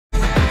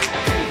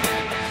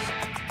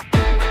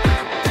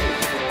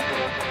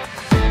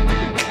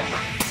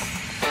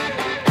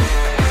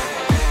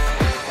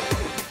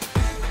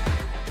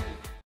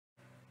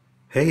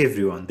Hey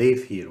everyone,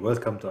 Dave here.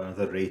 Welcome to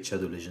another Raid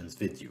Shadow Legends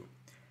video.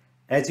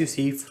 As you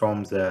see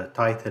from the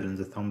title and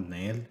the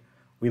thumbnail,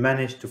 we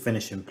managed to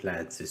finish in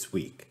Plaid this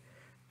week.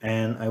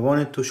 And I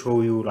wanted to show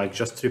you,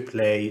 just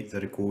replay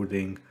the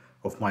recording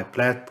of my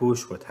Plaid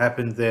push, what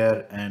happened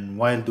there, and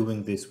while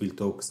doing this we'll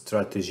talk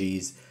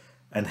strategies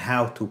and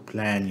how to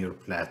plan your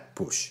Plaid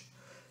push.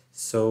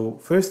 So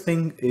first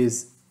thing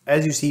is,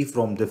 as you see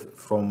from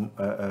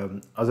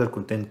other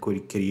content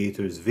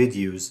creators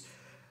videos,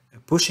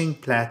 pushing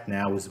plat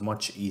now is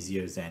much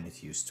easier than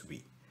it used to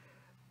be.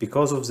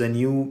 Because of the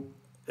new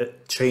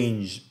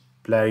change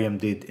Plarium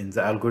did in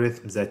the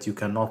algorithms that you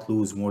cannot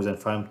lose more than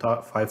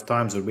five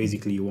times, or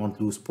basically you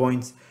won't lose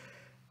points,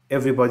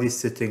 everybody's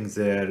setting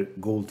their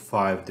gold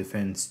 5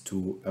 defense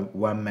to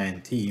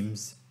one-man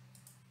teams,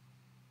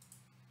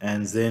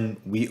 and then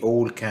we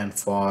all can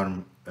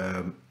farm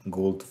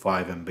gold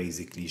 5 and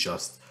basically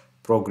just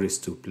progress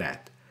to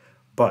plat.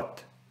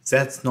 But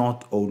that's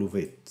not all of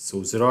it.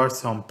 So there are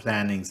some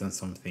plannings and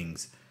some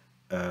things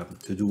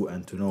to do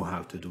and to know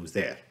how to do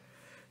there.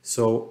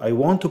 So I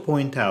want to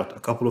point out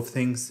a couple of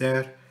things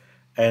there,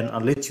 and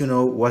I'll let you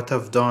know what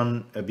I've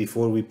done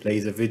before we play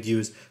the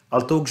videos.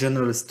 I'll talk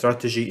general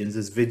strategy in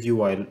this video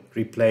while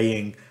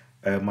replaying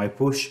my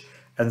push,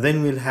 and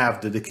then we'll have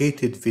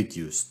dedicated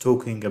videos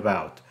talking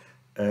about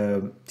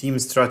team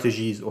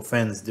strategies,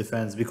 offense,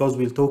 defense, because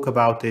we'll talk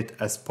about it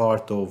as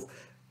part of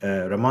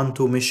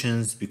Ramanto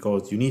missions,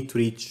 because you need to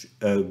reach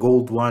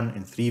gold 1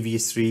 in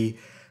 3v3,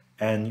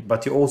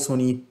 but you also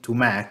need to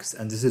max,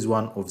 and this is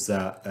one of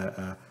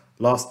the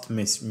last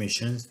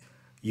missions,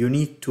 you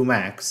need to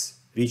max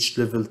reach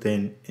level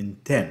 10 in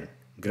 10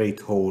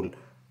 Great Hall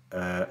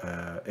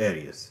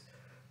areas.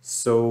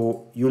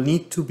 So you'll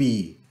need to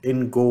be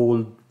in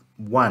gold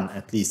 1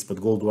 at least, but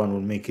gold 1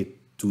 will make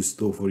it too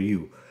slow for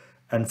you,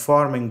 and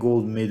farming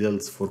gold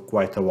medals for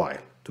quite a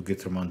while to get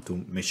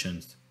Ramanto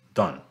missions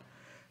done.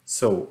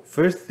 So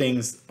first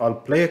things, I'll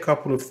play a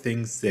couple of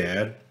things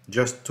there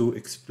just to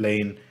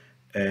explain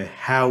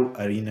how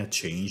Arena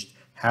changed,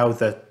 how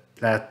that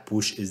plat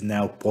push is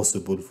now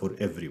possible for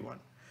everyone.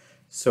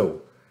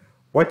 So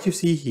what you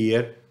see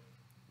here,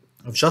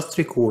 I've just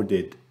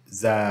recorded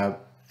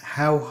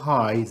how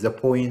high the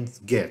points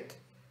get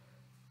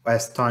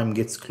as time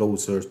gets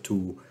closer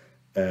to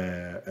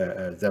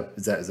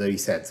the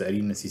reset, the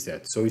arena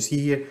reset. So you see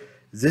here,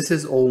 this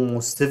is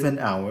almost 7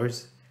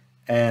 hours,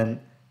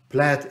 and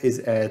plat is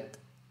at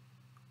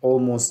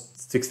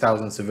almost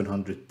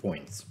 6,700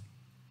 points.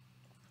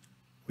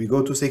 We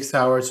go to 6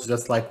 hours, so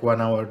that's like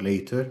 1 hour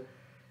later.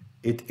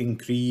 It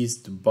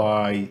increased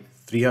by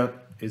 300,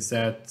 is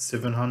that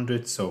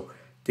 700? So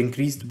it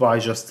increased by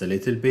just a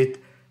little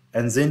bit,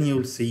 and then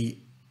you'll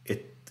see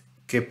it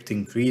kept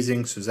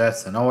increasing. So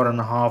that's an hour and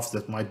a half.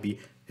 That might be,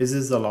 is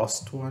this the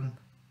last one?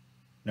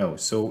 No.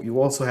 So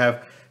you also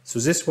have, so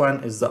this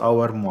one is the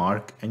hour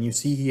mark, and you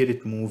see here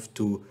it moved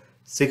to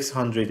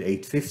 600,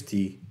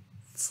 850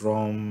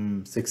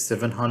 from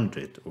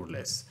 700 or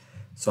less.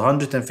 So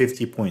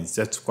 150 points,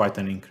 that's quite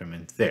an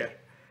increment there.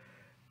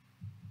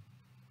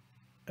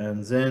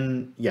 And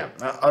then, yeah,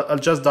 I'll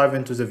just dive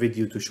into the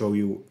video to show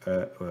you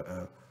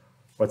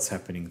what's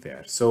happening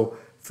there. So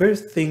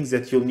first things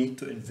that you'll need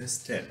to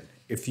invest in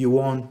if you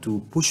want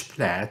to push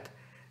plat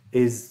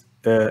is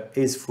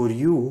for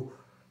you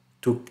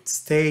to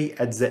stay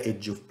at the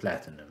edge of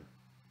platinum.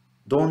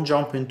 Don't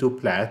jump into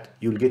plat,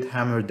 you'll get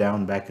hammered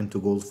down back into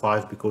gold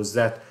 5, because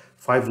that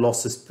 5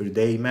 losses per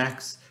day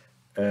max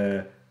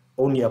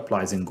only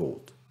applies in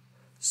gold.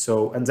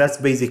 So, and that's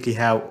basically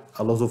how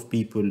a lot of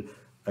people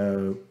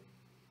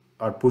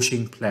are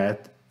pushing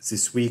plat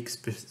this week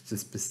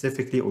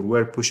specifically, or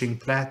were pushing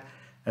plat,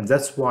 and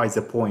that's why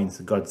the points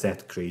got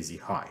that crazy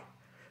high.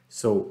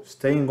 So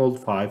staying gold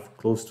 5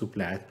 close to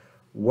plat,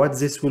 what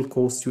this will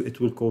cost you, it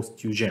will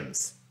cost you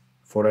gems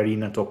for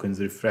arena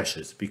tokens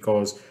refreshes,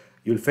 because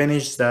you'll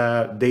finish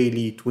the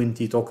daily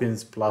 20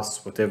 tokens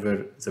plus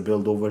whatever the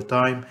build over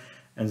time,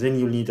 and then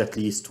you'll need at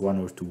least 1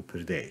 or 2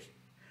 per day.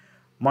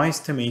 My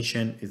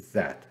estimation is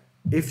that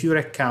if your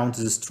account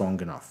is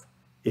strong enough,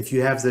 if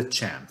you have the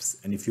champs,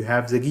 and if you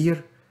have the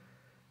gear,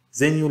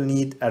 then you'll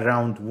need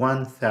around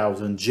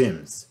 1,000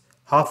 gems,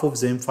 half of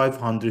them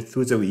 500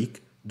 through the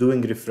week,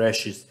 doing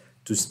refreshes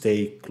to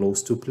stay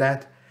close to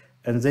plat,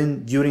 and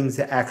then during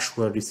the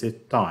actual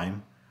reset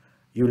time,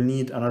 you'll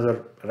need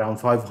another around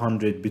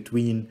 500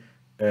 between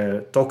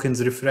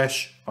tokens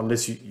refresh,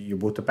 unless you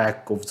bought a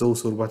pack of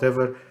those or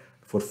whatever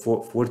for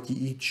 40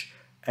 each,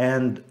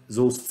 and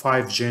those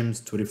 5 gems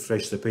to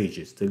refresh the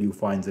pages till you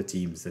find the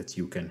teams that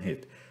you can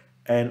hit.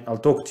 And I'll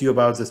talk to you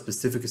about the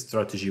specific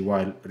strategy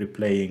while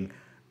replaying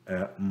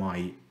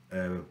my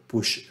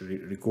push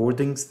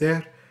recordings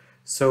there.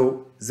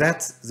 So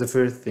that's the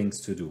first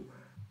things to do.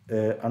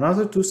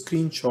 Another 2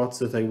 screenshots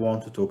that I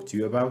want to talk to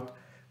you about.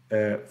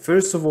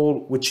 First of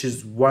all, which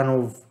is one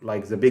of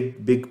the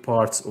big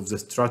parts of the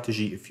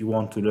strategy if you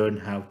want to learn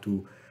how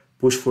to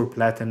push for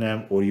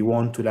platinum, or you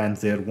want to land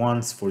there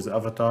once for the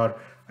avatar.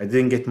 I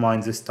didn't get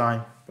mine this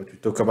time, but we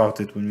talk about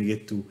it when we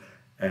get to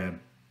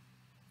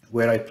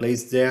where I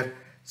placed there.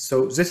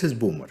 So this is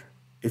Boomer.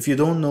 If you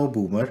don't know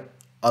Boomer,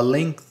 I'll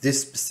link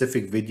this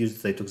specific video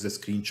that I took the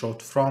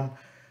screenshot from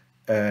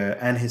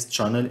and his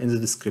channel in the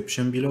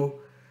description below.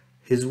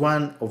 He's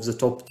one of the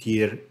top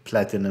tier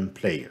platinum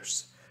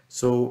players.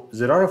 So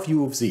there are a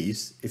few of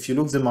these. If you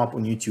look them up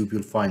on YouTube,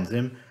 you'll find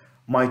them.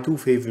 My two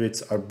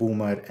favorites are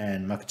Boomer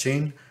and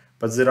McChain,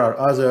 but there are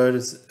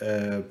others.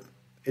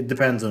 It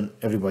depends on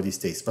everybody's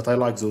taste, but I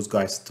like those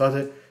guys'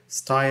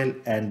 style,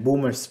 and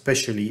Boomer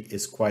especially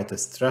is quite a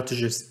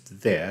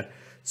strategist there.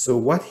 So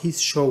what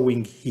he's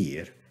showing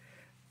here,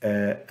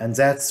 and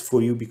that's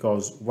for you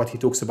because what he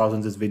talks about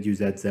in this video is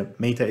that the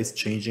meta is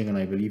changing, and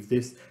I believe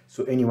this.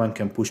 So anyone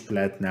can push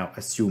plat now,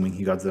 assuming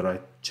he got the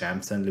right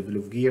champs and level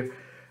of gear.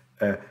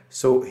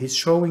 So he's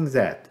showing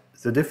that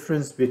the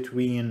difference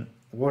between,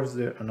 was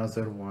there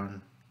another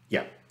one?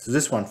 Yeah, so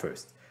this one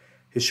first.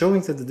 He's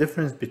showing that the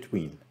difference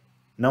between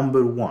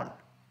number 1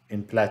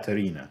 in Plat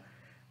Arena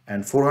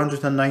and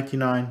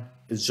 499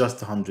 is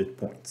just 100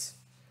 points.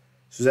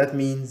 So that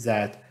means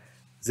that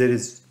there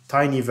is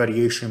tiny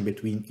variation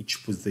between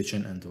each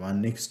position and the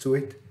one next to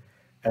it.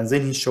 And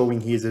then he's showing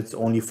here that it's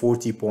only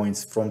 40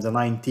 points from the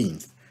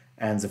 19th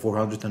and the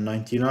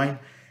 499.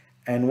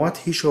 And what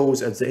he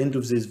shows at the end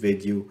of this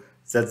video,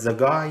 that the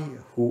guy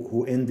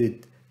who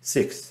ended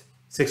 6th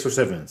or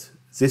 7th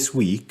this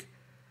week,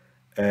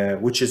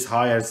 which is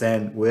higher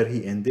than where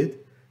he ended,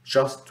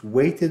 just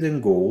waited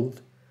in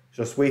gold,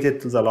 just waited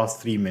till the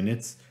last 3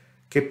 minutes,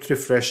 kept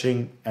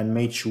refreshing, and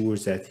made sure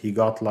that he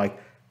got like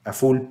a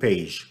full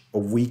page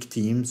of weak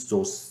teams,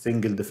 those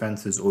single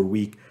defenses or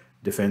weak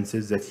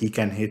defenses that he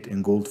can hit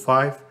in gold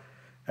 5.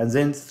 And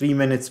then 3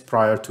 minutes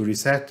prior to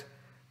reset,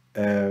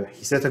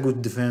 he set a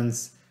good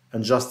defense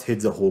and just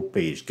hit the whole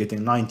page,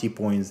 getting 90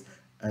 points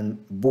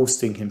and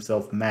boosting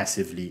himself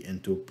massively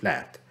into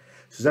plat.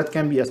 So that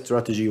can be a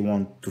strategy you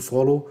want to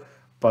follow,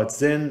 but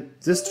then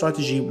this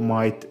strategy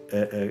might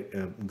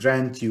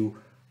grant you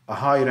a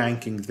high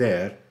ranking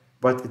there,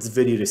 but it's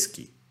very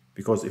risky,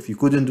 because if you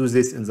couldn't do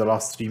this in the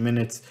last 3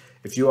 minutes,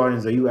 if you are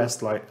in the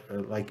US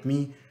like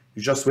me,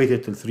 you just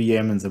waited till 3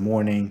 a.m. in the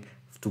morning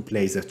to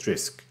play that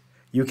risk.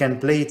 You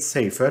can play it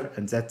safer,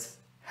 and that's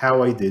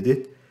how I did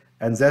it,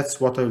 and that's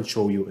what I'll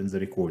show you in the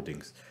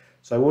recordings.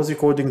 So I was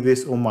recording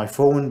this on my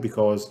phone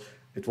because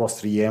it was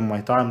 3 a.m.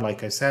 my time,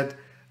 like I said.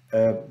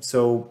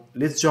 So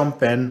let's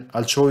jump in.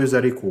 I'll show you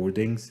the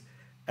recordings,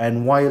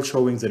 and while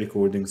showing the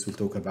recordings, we'll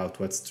talk about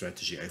what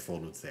strategy I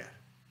followed there.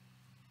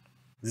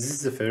 This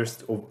is the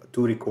first of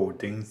 2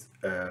 recordings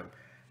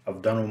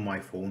I've done on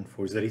my phone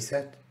for the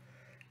reset.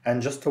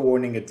 And just a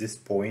warning at this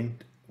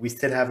point, we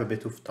still have a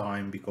bit of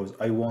time because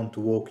I want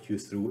to walk you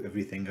through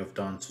everything I've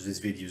done, so this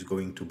video is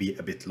going to be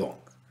a bit long.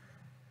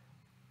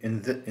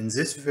 In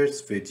this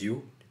first video,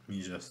 let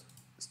me just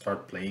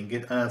start playing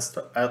it, and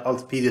I'll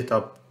speed it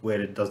up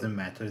where it doesn't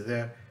matter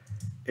there.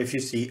 If you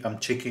see, I'm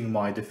checking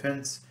my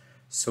defense,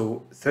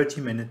 so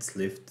 30 minutes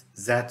left.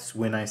 That's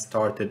when I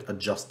started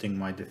adjusting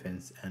my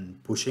defense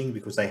and pushing,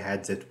 because I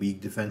had that weak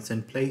defense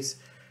in place.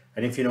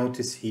 And if you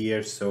notice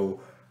here, so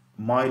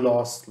my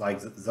loss,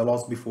 like the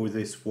loss before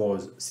this,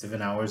 was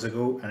 7 hours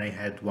ago, and I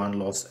had one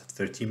loss at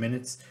 30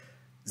 minutes.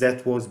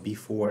 That was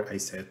before I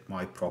set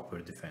my proper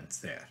defense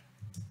there.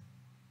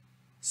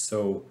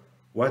 So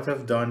what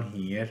I've done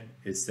here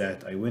is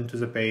that I went to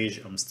the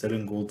page, I'm still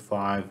in gold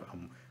 5,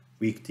 I'm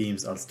weak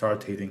teams, I'll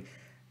start hitting.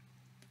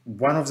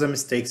 One of the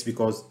mistakes,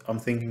 because I'm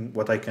thinking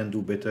what I can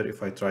do better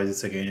if I try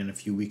this again in a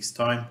few weeks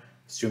time,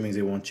 assuming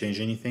they won't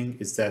change anything,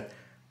 is that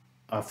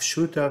I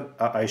should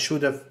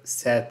have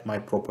set my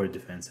proper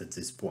defense at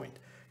this point.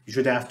 You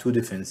should have 2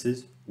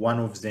 defenses. One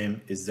of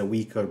them is the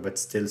weaker but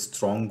still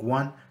strong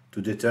one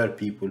to deter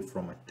people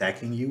from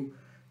attacking you.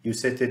 You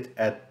set it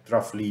at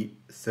roughly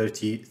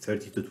 30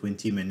 to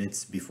 20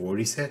 minutes before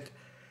reset.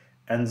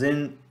 And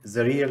then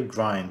the real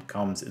grind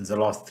comes in the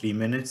last 3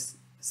 minutes.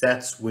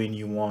 That's when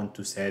you want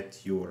to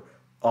set your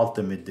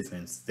ultimate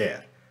defense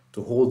there,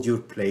 to hold your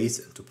place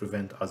and to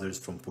prevent others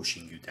from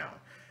pushing you down.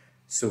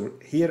 So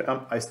here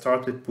I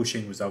started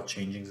pushing without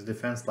changing the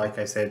defense. Like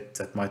I said,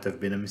 that might have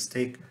been a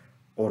mistake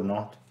or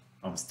not.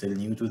 I'm still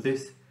new to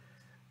this.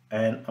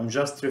 And I'm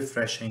just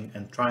refreshing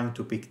and trying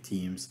to pick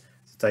teams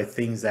that I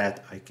think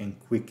that I can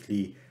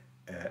quickly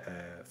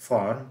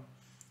farm.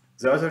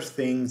 The other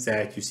thing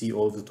that you see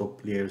all the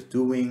top players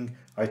doing,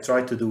 I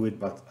tried to do it,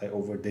 but I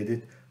overdid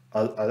it.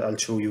 I'll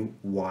show you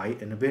why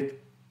in a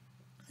bit,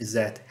 is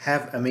that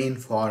have a main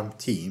farm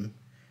team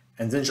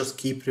and then just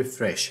keep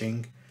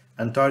refreshing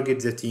and target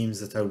the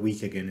teams that are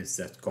weak against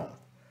that comp.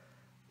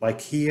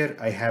 Like here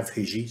I have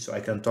Hiji, so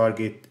I can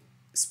target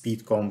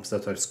speed comps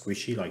that are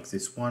squishy, like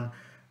this one.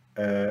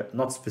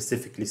 Not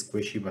specifically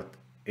squishy, but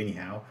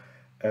anyhow.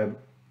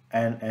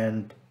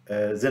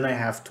 Then I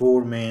have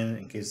Torment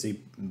in case they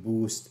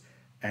boost,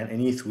 and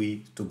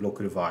Enithui to block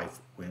revive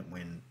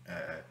when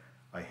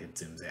I hit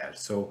them there.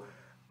 So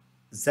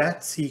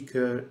that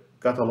Seeker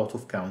got a lot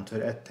of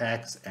counter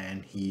attacks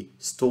and he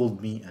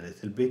stalled me a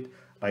little bit.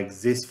 Like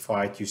this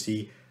fight, you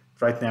see,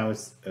 right now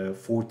it's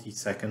 40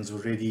 seconds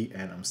already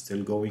and I'm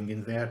still going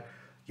in there.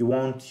 You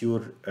want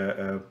your,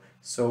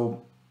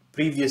 so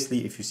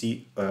previously, if you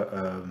see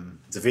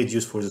the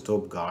videos for the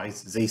top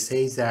guys, they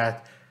say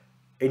that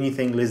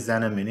anything less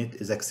than a minute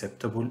is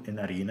acceptable in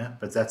arena,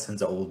 but that's in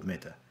the old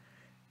meta.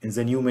 In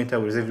the new meta,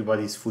 where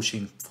everybody's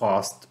pushing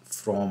fast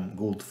from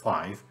gold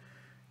 5,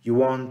 you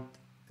want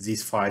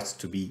these fights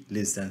to be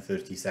less than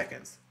 30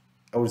 seconds.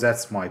 Or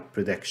that's my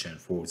prediction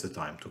for the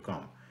time to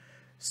come.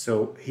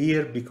 So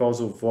here, because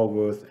of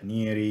Vogoth,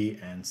 Neri,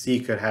 and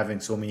Seeker having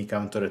so many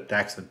counter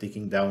attacks and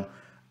taking down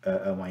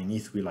my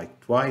Nithwi like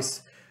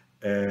twice,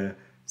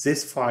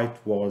 this fight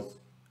was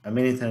a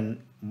minute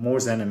and more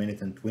than a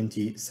minute and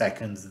 20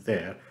 seconds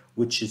there,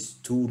 which is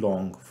too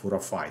long for a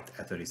fight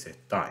at a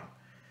reset time.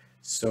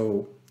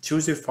 So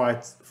choose your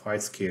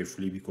fights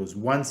carefully, because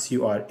once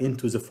you are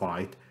into the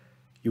fight,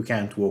 you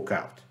can't walk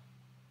out.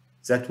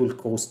 That will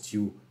cost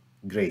you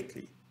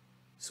greatly.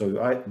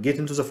 So I get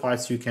into the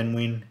fights you can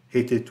win,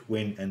 hit it,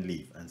 win, and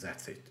leave, and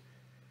that's it.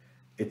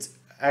 It's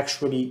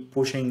actually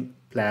pushing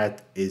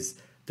plat is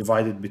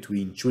divided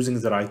between choosing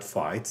the right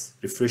fights,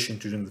 refreshing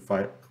choosing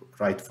the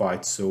right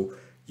fights, so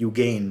you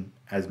gain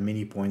as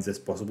many points as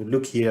possible.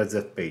 Look here at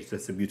that page,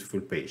 that's a beautiful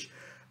page.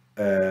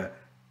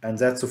 And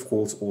that's of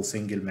course all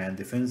single man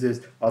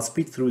defenses. I'll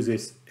speed through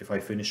this if I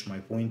finish my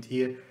point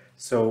here.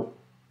 So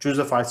choose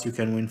the fights you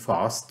can win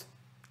fast,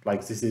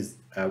 like this is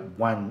a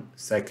 1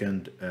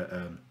 second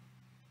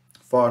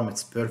farm,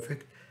 it's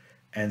perfect.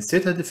 And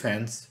set a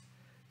defense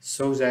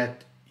so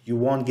that you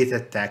won't get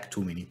attacked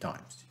too many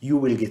times. You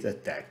will get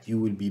attacked, you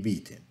will be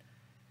beaten.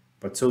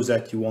 But so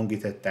that you won't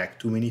get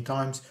attacked too many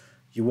times,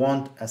 you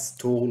want a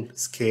tall,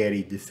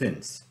 scary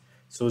defense.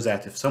 So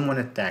that if someone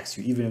attacks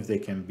you, even if they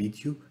can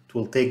beat you, it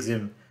will take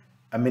them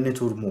a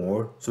minute or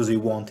more so they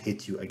won't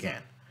hit you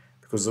again.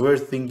 Because the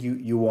worst thing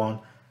you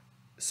want...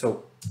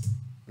 So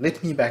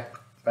let me back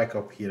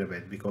up here a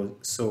bit, because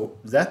so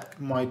that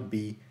might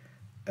be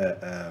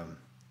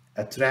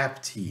a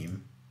trap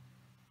team,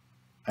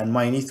 and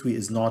my Nithwi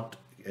is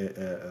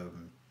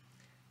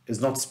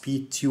not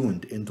speed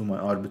tuned into my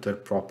arbiter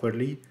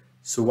properly.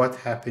 So what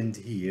happened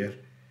here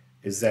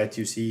is that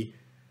you see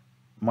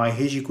my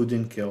Hiji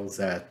couldn't kill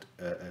that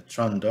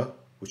Trunda,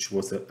 which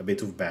was a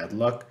bit of bad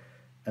luck,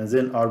 and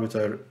then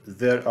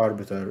their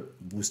arbiter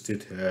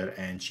boosted her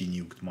and she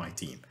nuked my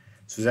team.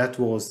 So that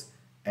was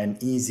an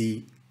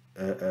easy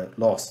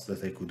loss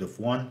that I could have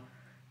won.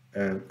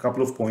 A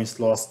couple of points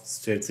lost,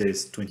 still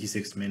there's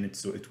 26 minutes,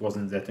 so it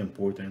wasn't that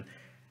important.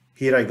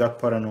 Here I got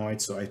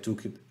paranoid, so I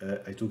took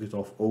it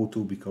off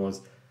O2,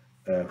 because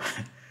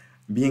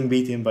being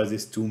beaten by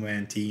this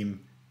two-man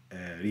team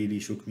really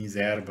shook me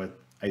there, but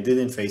I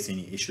didn't face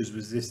any issues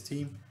with this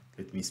team.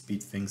 Let me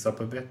speed things up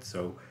a bit.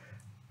 So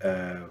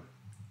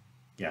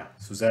yeah,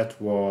 so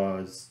that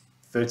was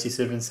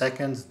 37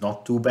 seconds,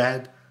 not too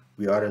bad.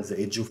 We are at the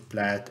edge of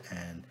plat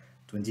and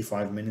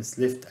 25 minutes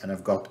left, and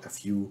I've got a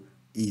few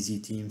easy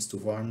teams to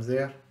farm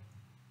there.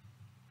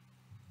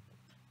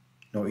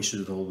 No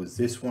issues at all with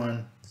this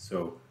one.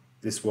 So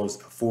this was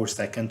a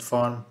 4-second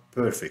farm,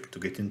 perfect to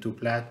get into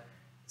plat.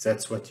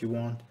 That's what you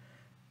want.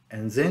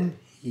 And then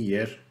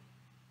here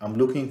I'm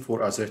looking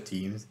for other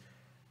teams.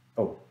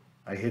 Oh,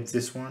 I hit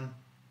this one.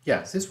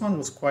 Yeah, this one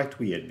was quite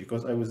weird,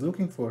 because I was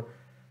looking for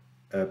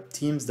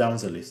teams down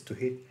the list to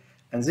hit,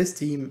 and this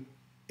team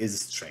is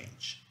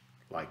strange.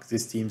 Like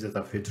this team that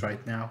I've hit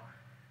right now,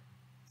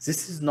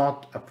 this is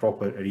not a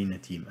proper arena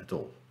team at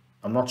all.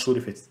 I'm not sure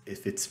if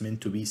it's meant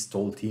to be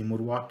stall team or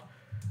what,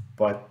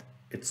 but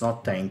it's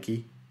not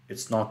tanky,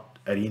 it's not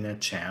arena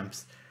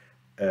champs,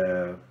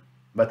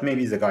 but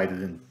maybe the guy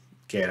didn't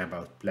care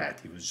about plat,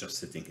 he was just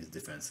setting his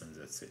defense and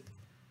that's it.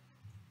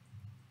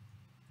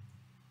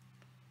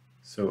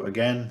 So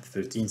again,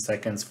 13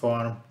 seconds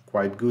farm,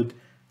 quite good.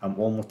 I'm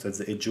almost at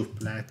the edge of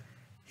plat.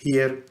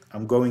 Here,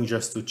 I'm going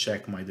just to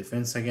check my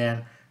defense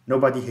again.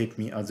 Nobody hit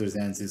me other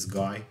than this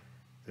guy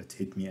that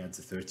hit me at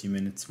the 30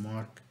 minutes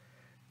mark.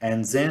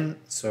 And then,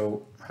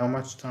 so how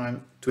much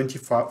time?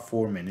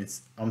 24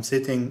 minutes. I'm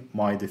setting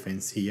my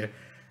defense here.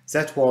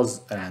 That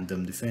was a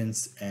random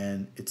defense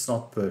and it's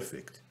not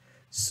perfect.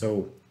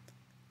 So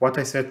what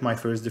I set my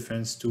first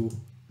defense to,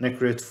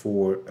 Necrit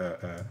for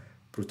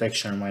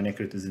protection. My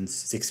Necrit is in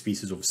 6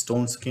 pieces of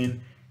stone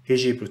skin.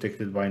 Hiji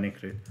protected by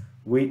Necrit.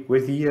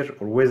 Wither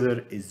or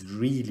Wither is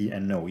really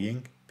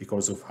annoying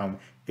because of how,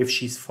 if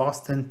she's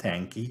fast and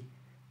tanky,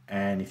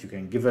 and if you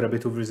can give her a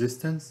bit of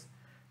resistance,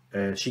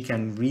 she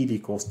can really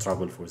cause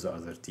trouble for the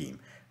other team.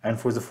 And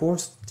for the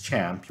fourth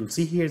champ, you'll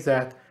see here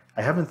that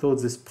I haven't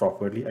thought this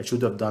properly. I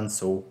should have done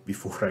so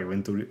before I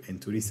went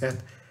into reset.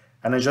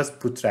 And I just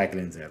put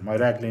Raglan there. My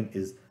Raglan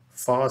is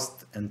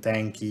fast and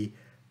tanky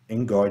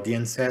in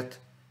Guardian set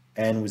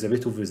and with a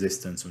bit of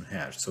resistance on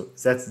her. So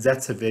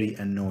that's a very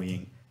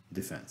annoying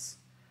defense.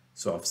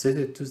 So I've set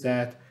it to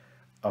that.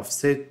 I've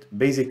set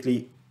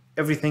basically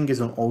everything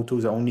is on auto.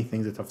 The only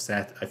thing that I've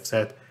set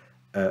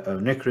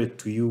Necrit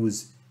to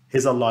use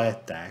his ally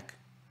attack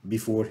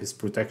before his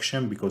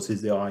protection because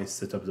his AI is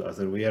set up the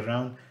other way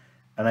around.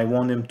 And I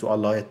want him to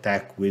ally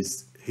attack with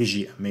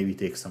Hiji and maybe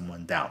take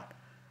someone down.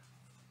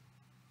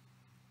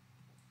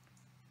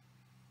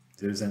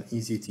 There's an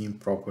easy team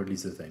properly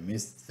that I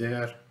missed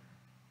there.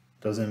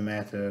 doesn't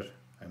matter.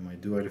 I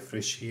might do a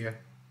refresh here.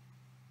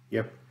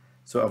 Yep,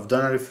 so I've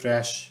done a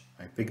refresh.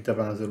 I picked up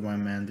another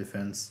one-man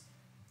defense,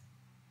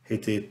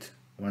 hit it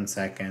 1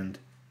 second,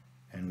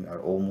 and we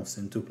are almost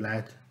into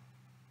plat.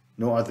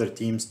 No other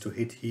teams to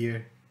hit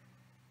here.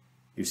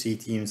 You see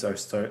teams are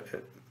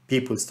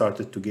people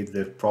started to get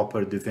their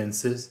proper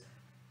defenses,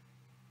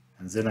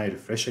 and then I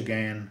refresh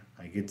again.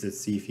 I get the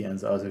Sifi and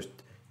the other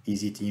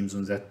easy teams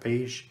on that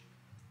page.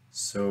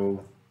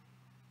 So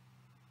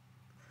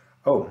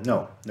oh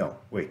no,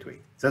 wait,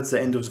 that's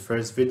the end of the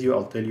first video.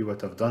 I'll tell you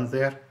what I've done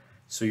there.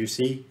 So you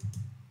see,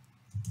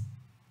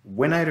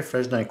 when I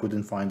refreshed, I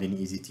couldn't find any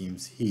easy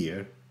teams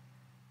here,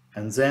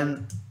 and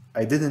then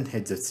I didn't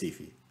hit that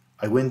Sifi.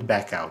 I went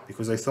back out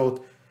because I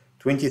thought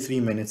 23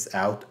 minutes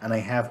out and I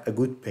have a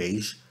good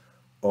page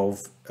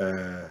of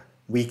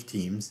weak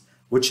teams,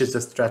 which is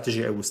the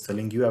strategy I was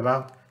telling you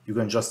about. You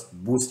can just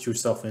boost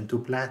yourself into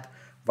plat,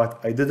 but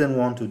I didn't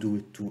want to do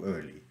it too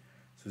early.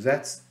 So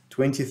that's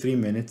 23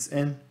 minutes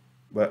in,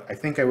 but I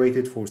think I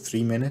waited for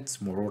 3 minutes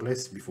more or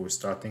less before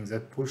starting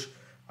that push.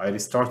 I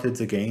restarted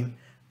the game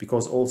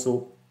because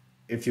also,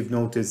 if you've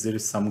noticed, there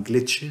is some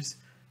glitches.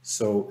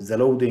 So the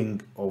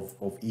loading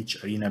of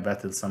each arena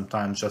battle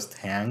sometimes just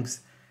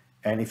hangs,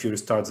 and if you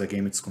restart the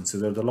game, it's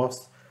considered a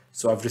loss.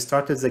 So I've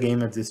restarted the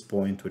game at this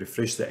point to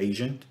refresh the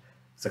agent,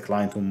 the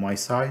client on my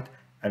side,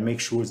 and make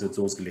sure that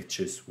those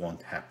glitches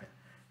won't happen.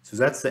 So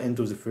that's the end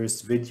of the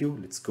first video.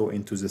 Let's go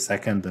into the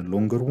second and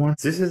longer one.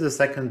 This is the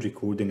second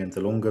recording and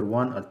the longer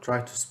one. I'll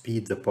try to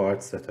speed the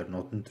parts that are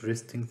not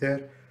interesting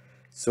there.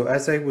 So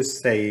as I was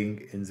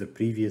saying in the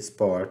previous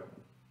part,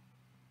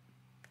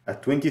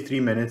 at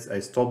 23 minutes, I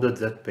stopped at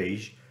that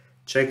page,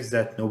 checked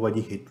that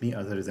nobody hit me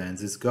other than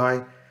this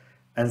guy,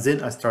 and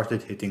then I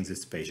started hitting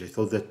this page. I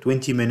thought that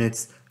 20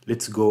 minutes,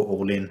 let's go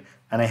all in,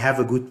 and I have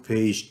a good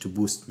page to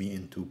boost me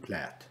into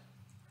plat.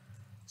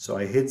 So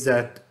I hit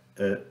that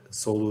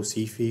solo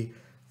Sifi.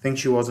 I think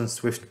she was in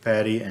Swift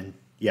Parry, and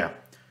yeah,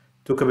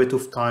 took a bit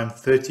of time.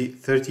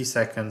 30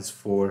 seconds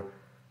for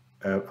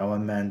a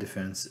one-man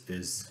defense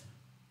is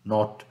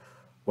not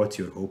what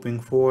you're hoping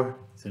for.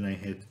 Then I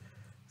hit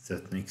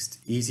that next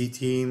easy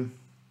team.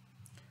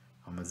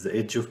 I'm at the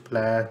edge of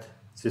plat.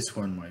 This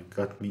one might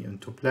got me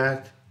into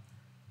plat.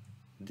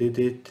 Did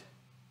it.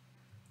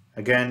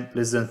 Again,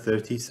 less than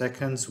 30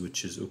 seconds,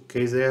 which is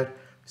okay there.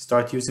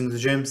 Start using the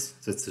gems.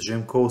 That's the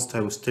gem coast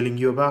I was telling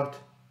you about.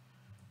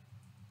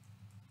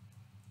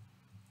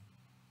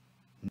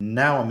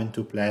 Now I'm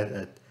into plat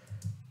at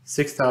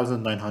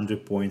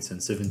 6,900 points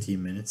and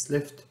 17 minutes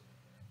left.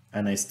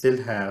 And I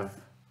still have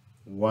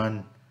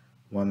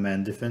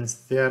one-man defense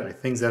there. I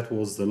think that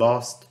was the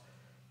last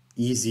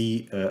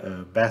easy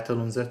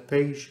battle on that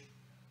page.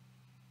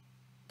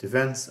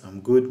 Defense,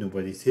 I'm good,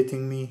 nobody's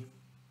hitting me.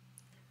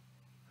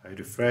 I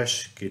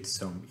refresh, get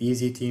some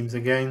easy teams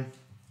again.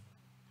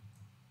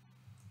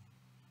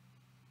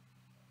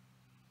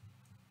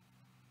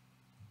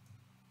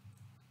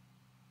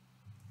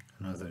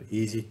 Another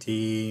easy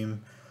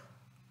team.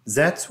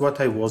 That's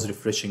what I was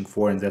refreshing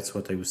for, and that's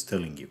what I was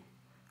telling you.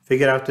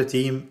 Figure out a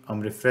team.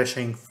 I'm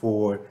refreshing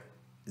for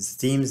the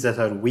teams that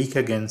are weak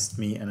against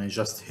me, and I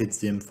just hit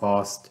them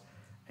fast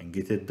and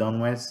get it done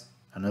with.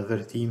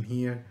 Another team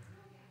here.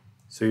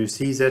 So you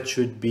see that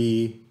should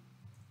be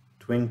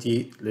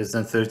 20, less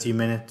than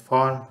 30-minute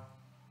farm.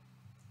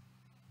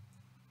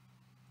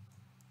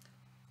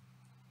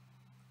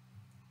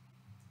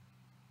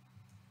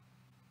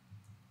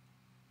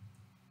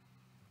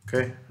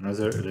 Okay,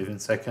 another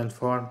 11-second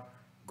farm.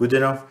 Good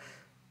enough.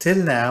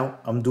 Till now,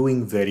 I'm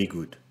doing very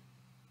good.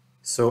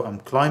 So I'm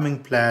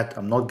climbing plat,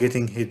 I'm not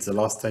getting hit the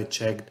last I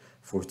checked,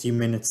 14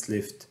 minutes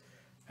left,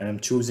 and I'm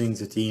choosing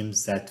the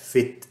teams that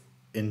fit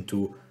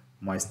into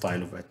my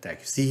style of attack.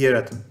 You see here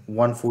at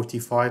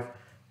 145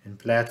 in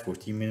plat,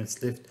 14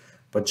 minutes left,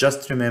 but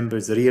just remember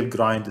the real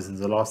grind is in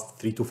the last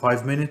 3 to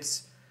 5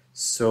 minutes.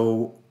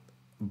 So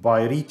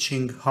by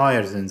reaching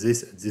higher than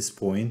this at this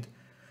point,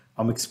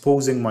 I'm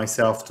exposing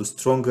myself to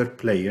stronger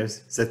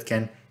players that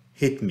can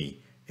hit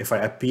me. If I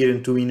appear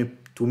in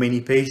too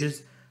many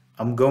pages,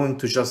 I'm going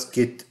to just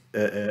get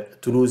to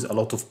lose a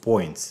lot of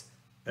points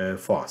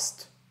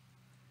fast.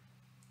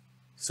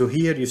 So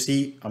here you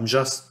see I'm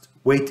just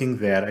waiting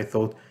there. I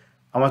thought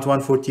I'm at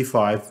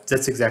 145.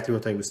 That's exactly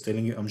what I was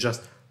telling you. I'm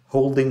just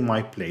holding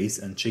my place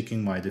and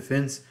checking my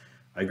defense.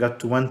 I got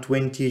to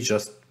 120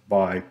 just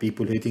by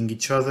people hitting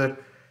each other.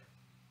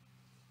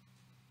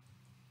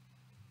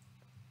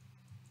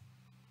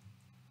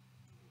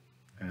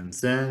 And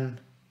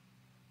then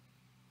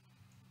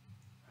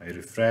I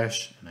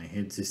refresh and I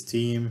hit this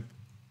team.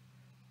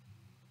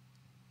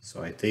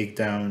 So I take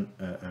down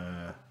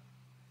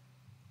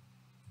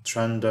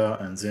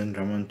Tranda and then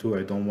Ramantu.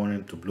 I don't want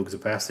him to block the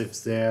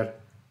passives there.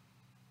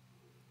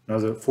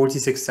 Another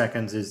 46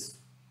 seconds is,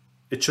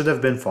 it should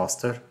have been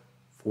faster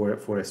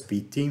for a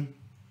speed team.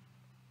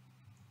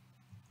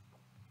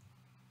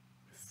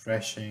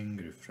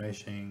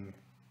 Refreshing.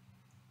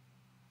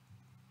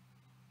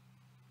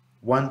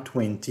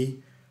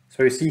 120.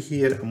 So you see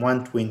here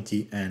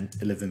 120 and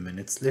 11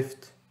 minutes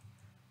left.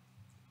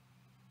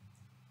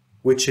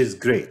 which is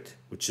great,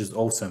 which is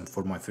awesome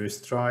for my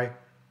first try.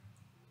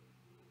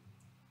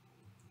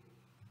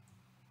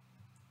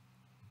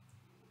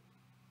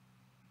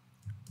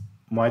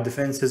 My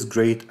defense is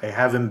great. I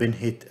haven't been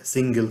hit a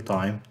single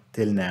time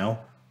till now,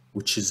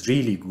 which is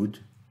really good.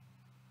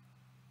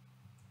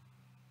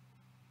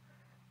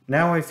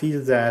 Now I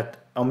feel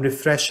that I'm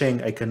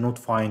refreshing. I cannot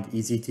find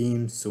easy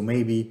teams, so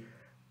maybe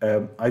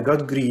I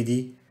got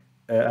greedy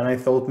and I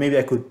thought maybe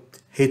I could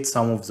hit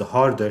some of the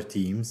harder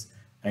teams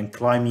and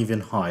climb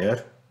even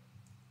higher.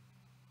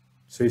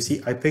 So you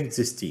see, I picked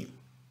this team.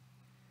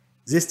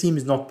 This team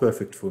is not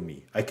perfect for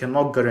me. I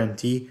cannot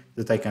guarantee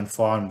that I can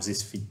farm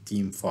this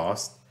team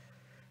fast.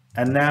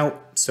 And now,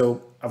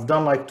 so I've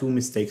done like two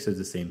mistakes at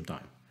the same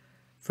time.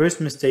 First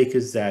mistake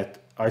is that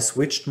I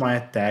switched my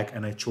attack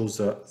and I chose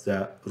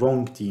the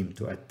wrong team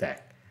to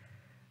attack.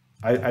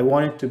 I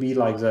wanted to be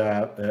like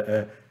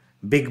the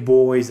big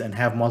boys and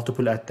have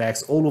multiple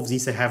attacks. All of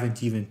these I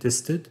haven't even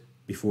tested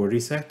before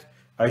reset.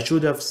 I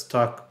should have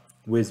stuck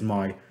with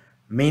my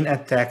main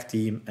attack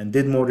team and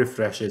did more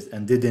refreshes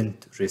and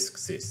didn't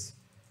risk this.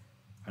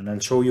 And I'll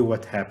show you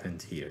what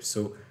happened here.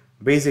 So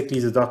basically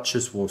the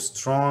Duchess was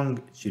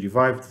strong. She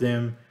revived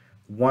them.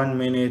 1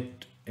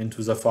 minute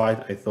into the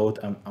fight, I thought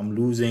I'm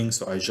losing,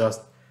 so I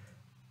just...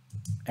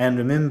 And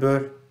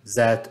remember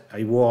that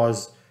I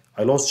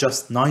lost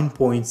just 9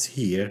 points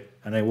here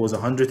and I was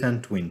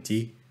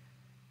 120,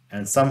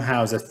 and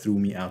somehow that threw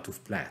me out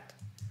of plat.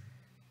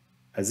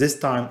 At this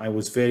time I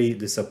was very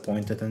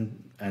disappointed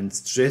and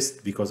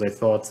stressed because I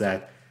thought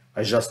that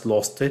I just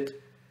lost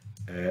it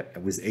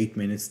with 8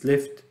 minutes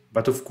left.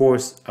 But of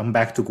course I'm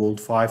back to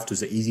gold 5, to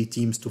the easy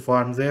teams to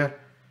farm there.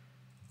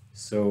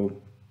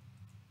 So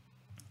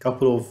a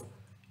couple of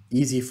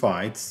easy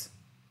fights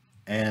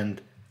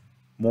and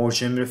more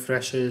gem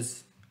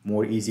refreshes,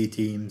 more easy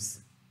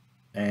teams,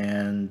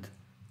 and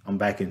I'm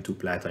back into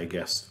plat, I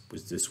guess,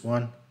 with this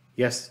one.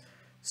 Yes,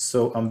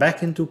 so I'm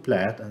back into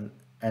plat,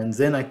 and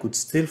then I could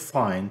still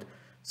find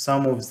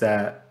some of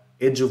the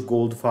edge of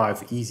gold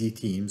 5 easy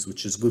teams,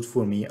 which is good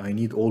for me. I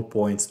need all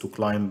points to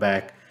climb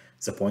back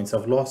the points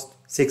I've lost.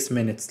 6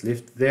 minutes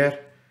left there.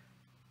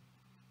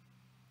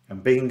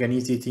 I'm picking an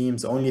easy team.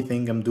 The only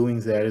thing I'm doing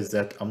there is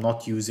that I'm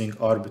not using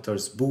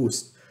Arbiter's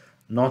boost,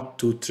 not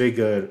to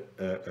trigger.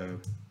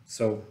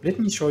 So let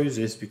me show you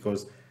this,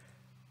 because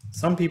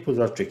some people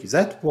are tricky.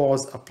 That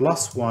was a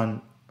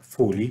 +1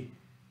 Foley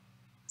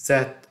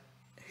that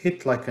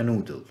hit like a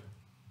noodle.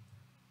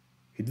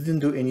 He didn't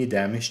do any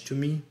damage to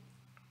me.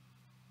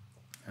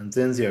 And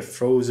then they're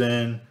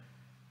frozen.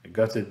 I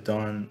got it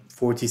done.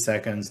 40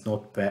 seconds,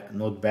 not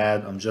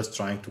bad. I'm just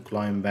trying to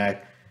climb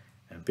back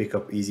and pick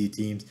up easy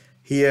teams.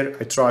 Here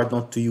I tried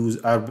not to use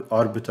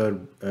Arbiter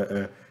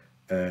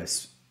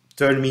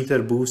turn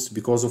meter boost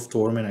because of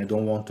Torment. I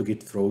don't want to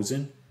get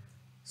frozen.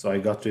 So I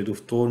got rid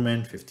of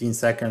Torment. 15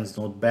 seconds,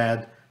 not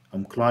bad.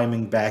 I'm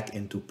climbing back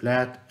into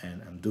plat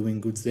and I'm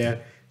doing good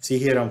there. See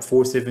here, I'm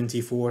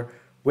 474.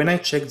 When I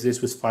checked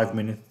this with 5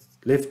 minutes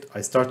left,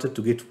 I started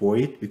to get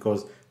worried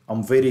because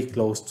I'm very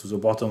close to the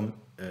bottom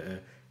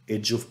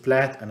edge of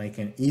plat and I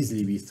can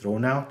easily be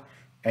thrown out.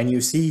 And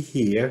you see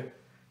here,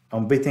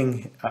 I'm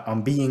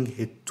being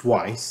hit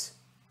twice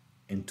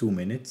in 2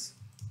 minutes.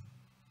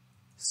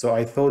 So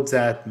I thought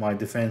that my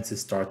defense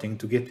is starting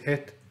to get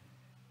hit.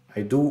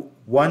 I do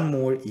one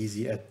more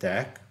easy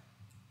attack.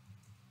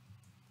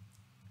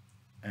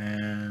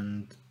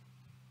 And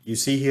you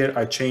see here,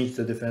 I changed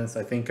the defense.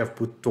 I think I've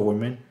put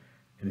Torment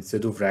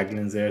instead of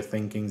Raglan there,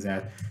 thinking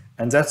that,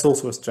 and that's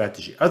also a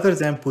strategy. Other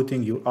than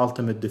putting your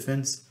ultimate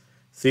defense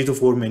 3 to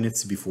 4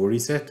 minutes before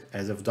reset,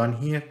 as I've done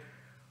here,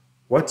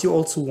 what you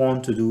also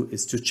want to do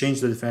is to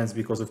change the defense,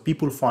 because if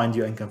people find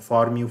you and can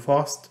farm you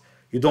fast,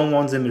 you don't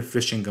want them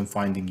refreshing and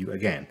finding you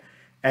again.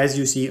 As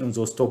you see on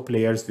those top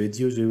players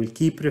videos, they will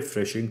keep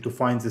refreshing to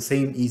find the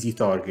same easy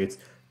targets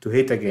to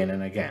hit again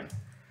and again.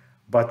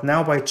 But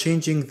now by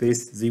changing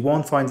this, they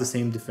won't find the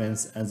same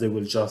defense and they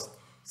will just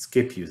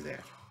skip you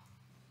there.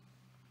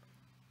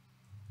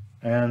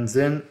 And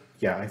then,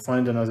 yeah, I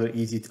find another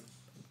easy...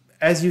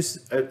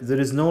 there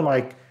is no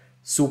like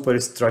super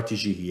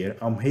strategy here.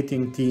 I'm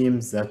hitting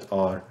teams that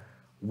are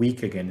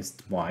weak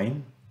against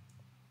mine.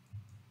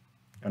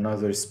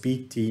 Another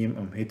speed team,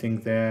 I'm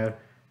hitting there.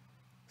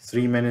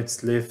 3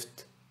 minutes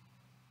left.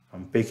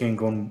 I'm picking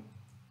on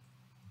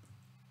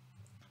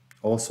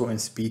also in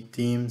speed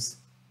teams.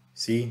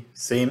 See,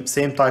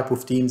 same type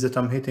of teams that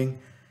I'm hitting,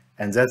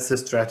 and that's the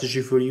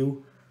strategy for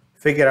you.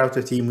 Figure out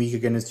a team weak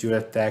against your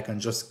attack and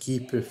just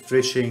keep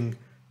refreshing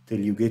till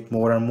you get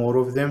more and more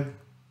of them.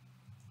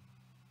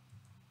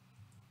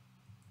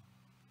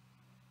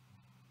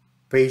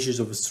 Pages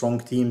of strong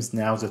teams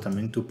now that I'm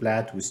into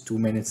plat with 2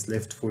 minutes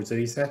left for the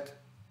reset.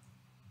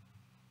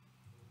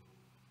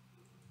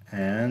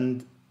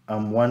 And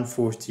I'm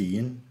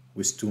 114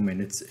 with 2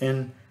 minutes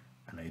in,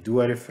 and I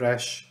do a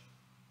refresh.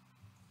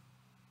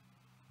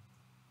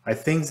 I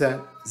think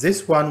that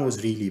this one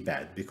was really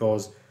bad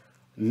because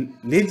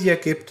Lydia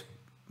kept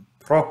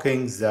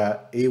proccing the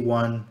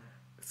A1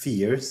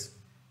 fears,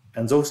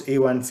 and those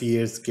A1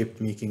 fears kept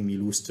making me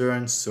lose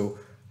turns. So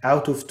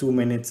out of 2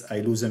 minutes, I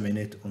lose a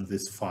minute on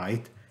this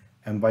fight.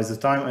 And by the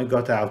time I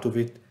got out of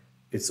it,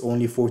 it's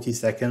only 40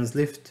 seconds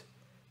left.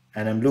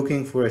 And I'm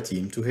looking for a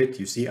team to hit.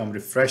 You see, I'm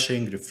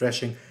refreshing,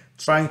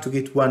 trying to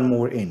get one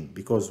more in,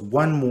 because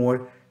one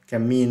more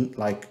can mean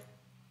like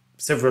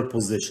several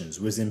positions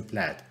within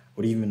plat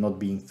or even not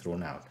being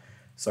thrown out.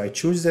 So I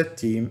choose that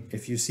team.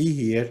 If you see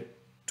here,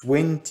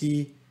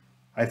 20,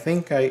 I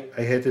think I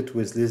hit it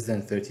with less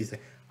than 30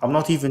 seconds. I'm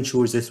not even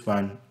sure this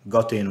one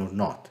got in or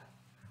not.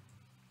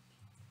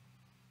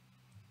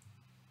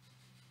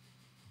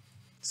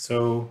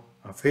 So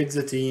I've hit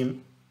the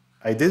team.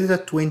 I did it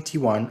at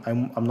 21.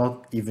 I'm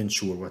not even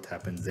sure what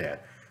happened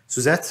there.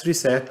 So that's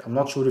reset. I'm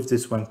not sure if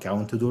this one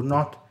counted or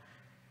not.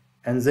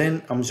 And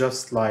then I'm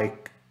just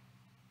like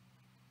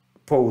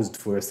paused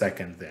for a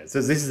second there.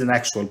 So this is an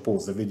actual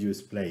pause. The video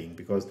is playing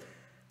because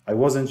I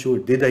wasn't sure.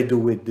 Did I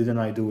do it? Didn't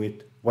I do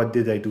it? What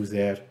did I do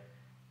there?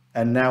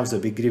 And now the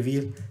big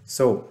reveal.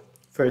 So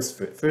first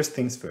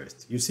things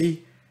first. You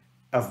see,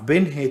 I've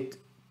been hit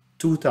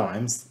 2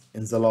 times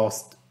in the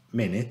last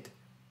minute,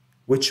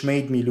 which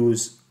made me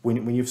lose.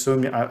 When you saw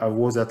me, I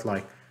was at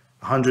like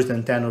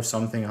 110 or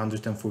something,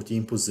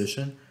 114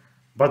 position,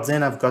 but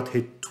then I've got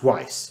hit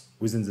twice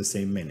within the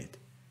same minute.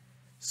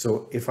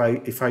 So if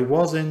I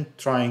wasn't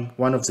trying,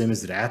 one of them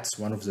is Rats,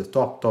 one of the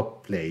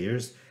top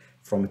players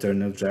from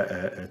Eternal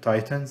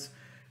Titans.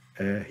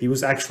 He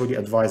was actually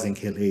advising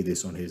Hill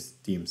Hades on his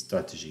team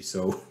strategy.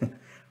 So,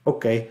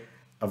 okay,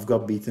 I've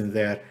got beaten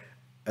there.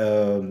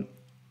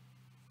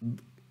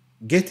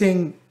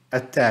 Getting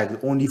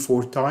attacked only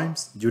 4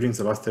 times during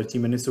the last 30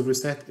 minutes of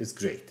reset is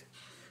great.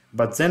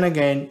 But then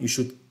again, you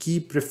should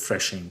keep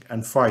refreshing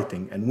and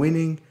fighting and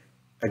winning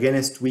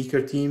against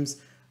weaker teams,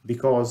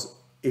 because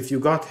if you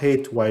got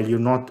hit while you're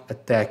not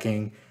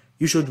attacking,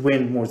 you should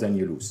win more than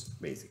you lose,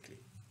 basically.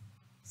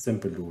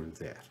 Simple rule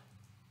there.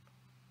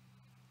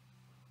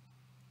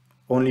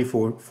 Only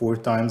 4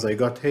 times I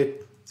got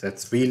hit.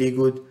 That's really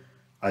good.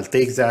 I'll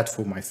take that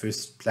for my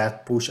first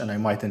plat push, and I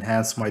might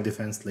enhance my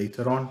defense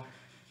later on.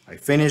 I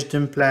finished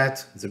in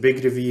plat, the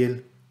big reveal.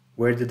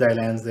 Where did I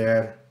land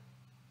there?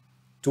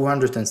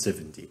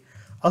 270.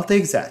 I'll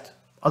take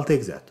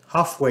that.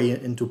 Halfway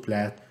into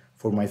plat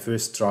for my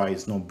first try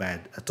is not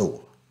bad at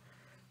all.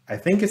 I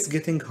think it's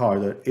getting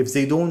harder. If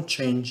they don't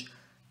change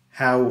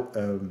how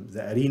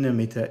the arena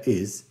meta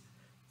is,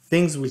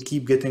 things will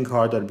keep getting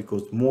harder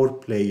because more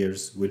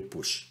players will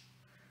push.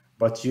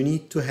 But you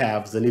need to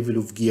have the level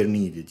of gear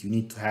needed. You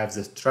need to have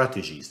the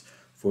strategies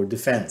for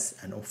defense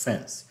and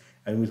offense.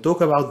 And we'll talk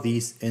about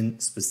these in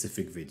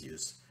specific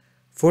videos.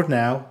 For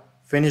now,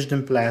 finished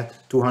in plat,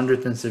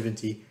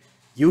 270.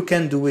 You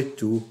can do it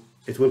too.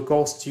 It will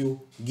cost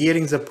you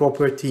gearing the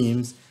proper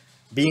teams,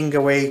 being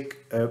awake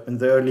in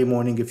the early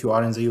morning if you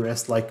are in the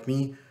US like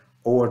me,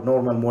 or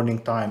normal morning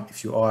time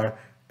if you are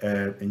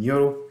in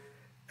Europe,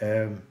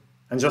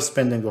 and just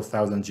spending those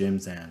 1,000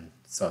 gems and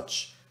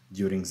such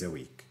during the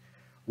week.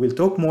 We'll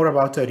talk more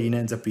about Arena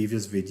in the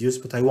previous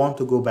videos, but I want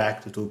to go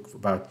back to talk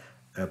about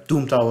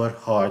Doom Tower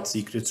hard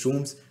secret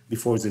rooms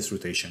before this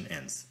rotation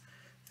ends.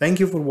 Thank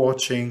you for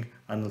watching,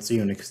 and I'll see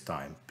you next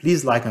time.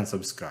 Please like and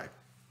subscribe.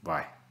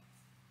 Bye.